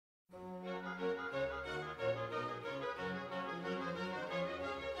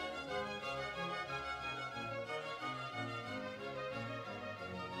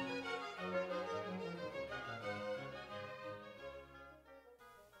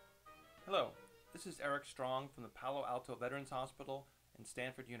Hello, this is Eric Strong from the Palo Alto Veterans Hospital and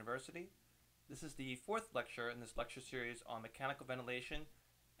Stanford University. This is the fourth lecture in this lecture series on mechanical ventilation,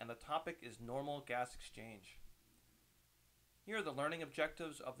 and the topic is normal gas exchange. Here are the learning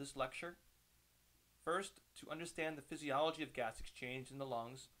objectives of this lecture. First, to understand the physiology of gas exchange in the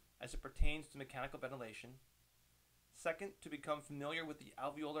lungs as it pertains to mechanical ventilation. Second, to become familiar with the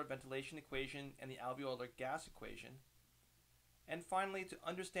alveolar ventilation equation and the alveolar gas equation. And finally, to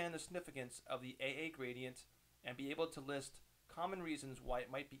understand the significance of the AA gradient and be able to list common reasons why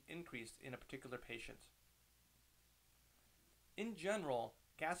it might be increased in a particular patient. In general,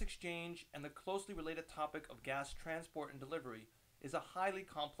 gas exchange and the closely related topic of gas transport and delivery is a highly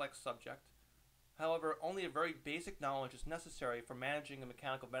complex subject. However, only a very basic knowledge is necessary for managing a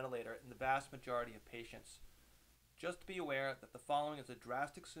mechanical ventilator in the vast majority of patients. Just be aware that the following is a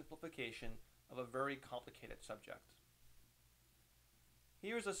drastic simplification of a very complicated subject.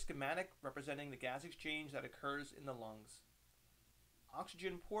 Here is a schematic representing the gas exchange that occurs in the lungs.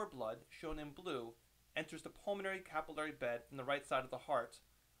 Oxygen-poor blood, shown in blue, enters the pulmonary capillary bed from the right side of the heart,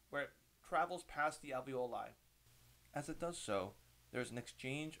 where it travels past the alveoli. As it does so, there is an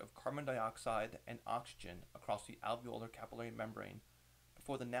exchange of carbon dioxide and oxygen across the alveolar capillary membrane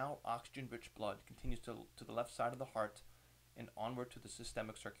before the now oxygen-rich blood continues to the left side of the heart and onward to the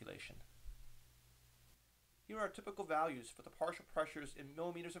systemic circulation. Here are typical values for the partial pressures in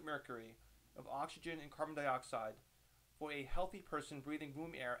millimeters of mercury of oxygen and carbon dioxide for a healthy person breathing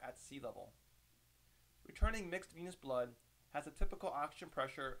room air at sea level. Returning mixed venous blood has a typical oxygen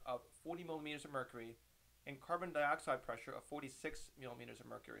pressure of 40 millimeters of mercury and carbon dioxide pressure of 46 millimeters of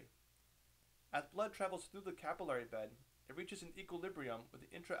mercury. As blood travels through the capillary bed, it reaches an equilibrium with the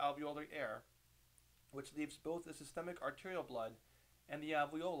intraalveolar air, which leaves both the systemic arterial blood and the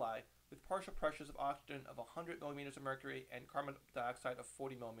alveoli with partial pressures of oxygen of 100 millimeters of mercury and carbon dioxide of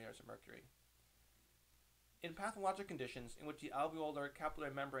 40 millimeters of mercury. In pathologic conditions in which the alveolar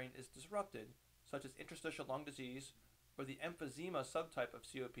capillary membrane is disrupted, such as interstitial lung disease or the emphysema subtype of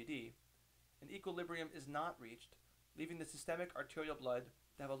COPD, an equilibrium is not reached, leaving the systemic arterial blood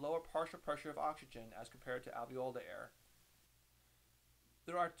to have a lower partial pressure of oxygen as compared to alveolar air.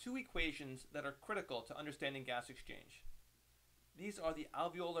 There are two equations that are critical to understanding gas exchange. These are the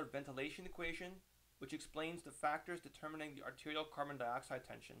alveolar ventilation equation, which explains the factors determining the arterial carbon dioxide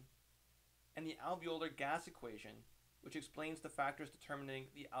tension, and the alveolar gas equation, which explains the factors determining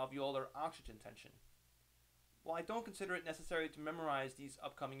the alveolar oxygen tension. While I don't consider it necessary to memorize these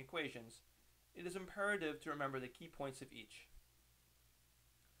upcoming equations, it is imperative to remember the key points of each.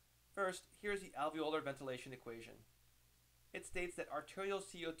 First, here is the alveolar ventilation equation. It states that arterial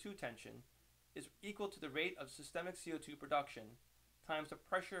CO2 tension is equal to the rate of systemic CO2 production times the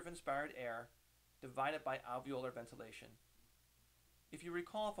pressure of inspired air divided by alveolar ventilation. If you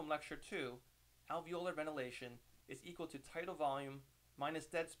recall from lecture 2, alveolar ventilation is equal to tidal volume minus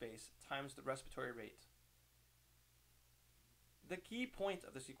dead space times the respiratory rate. The key point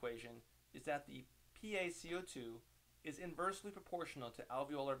of this equation is that the PaCO2 is inversely proportional to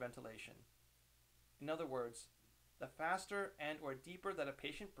alveolar ventilation. In other words, the faster and or deeper that a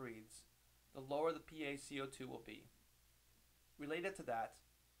patient breathes, the lower the PaCO2 will be. Related to that,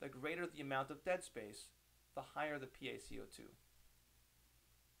 the greater the amount of dead space, the higher the PaCO2.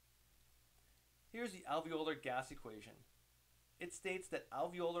 Here's the alveolar gas equation. It states that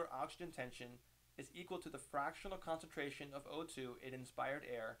alveolar oxygen tension is equal to the fractional concentration of O2 in inspired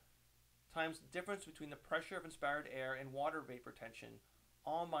air times the difference between the pressure of inspired air and water vapor tension,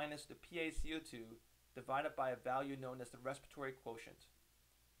 all minus the PaCO2 divided by a value known as the respiratory quotient.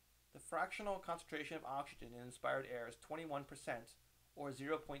 The fractional concentration of oxygen in inspired air is 21%, or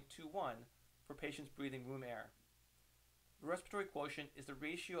 0.21, for patients breathing room air. The respiratory quotient is the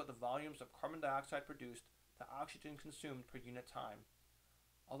ratio of the volumes of carbon dioxide produced to oxygen consumed per unit time.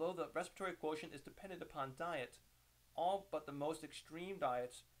 Although the respiratory quotient is dependent upon diet, all but the most extreme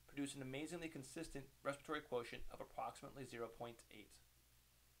diets produce an amazingly consistent respiratory quotient of approximately 0.8.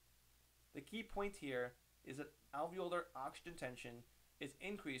 The key point here is that alveolar oxygen tension is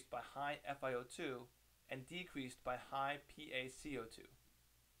increased by high FiO2 and decreased by high PaCO2.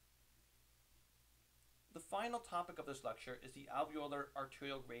 The final topic of this lecture is the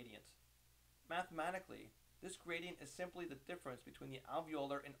alveolar-arterial gradient. Mathematically, this gradient is simply the difference between the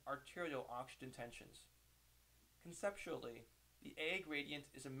alveolar and arterial oxygen tensions. Conceptually, the AA gradient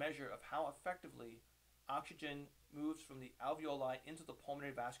is a measure of how effectively oxygen moves from the alveoli into the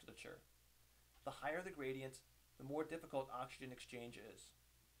pulmonary vasculature. The higher the gradient, the more difficult oxygen exchange is.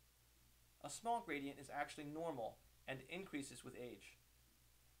 A small gradient is actually normal and increases with age.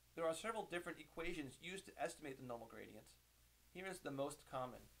 There are several different equations used to estimate the normal gradient. Here is the most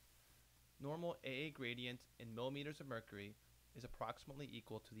common. normal AA gradient in millimeters of mercury is approximately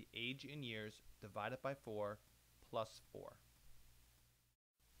equal to the age in years divided by 4 plus 4.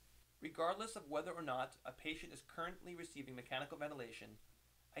 Regardless of whether or not a patient is currently receiving mechanical ventilation,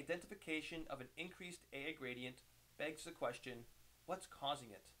 identification of an increased AA gradient begs the question, what's causing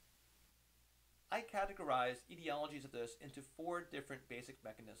it? I categorize etiologies of this into 4 different basic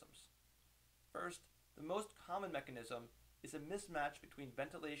mechanisms. First, the most common mechanism is a mismatch between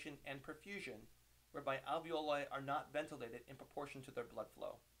ventilation and perfusion, whereby alveoli are not ventilated in proportion to their blood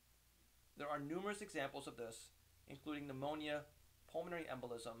flow. There are numerous examples of this, including pneumonia, pulmonary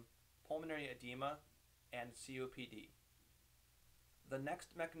embolism, pulmonary edema, and COPD. The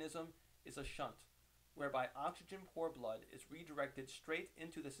next mechanism is a shunt, whereby oxygen-poor blood is redirected straight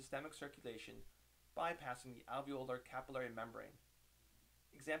into the systemic circulation, bypassing the alveolar capillary membrane.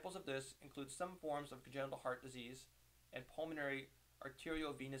 Examples of this include some forms of congenital heart disease and pulmonary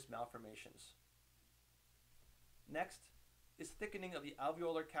arteriovenous malformations. Next is thickening of the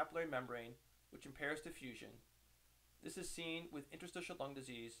alveolar capillary membrane, which impairs diffusion. This is seen with interstitial lung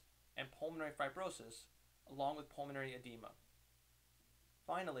disease and pulmonary fibrosis, along with pulmonary edema.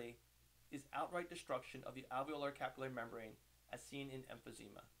 Finally is outright destruction of the alveolar capillary membrane, as seen in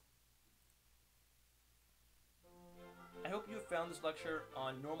emphysema. I hope you have found this lecture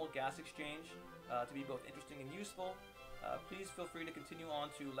on normal gas exchange to be both interesting and useful. Please feel free to continue on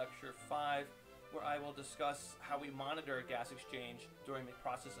to lecture 5, where I will discuss how we monitor gas exchange during the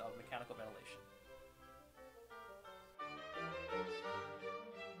process of mechanical ventilation.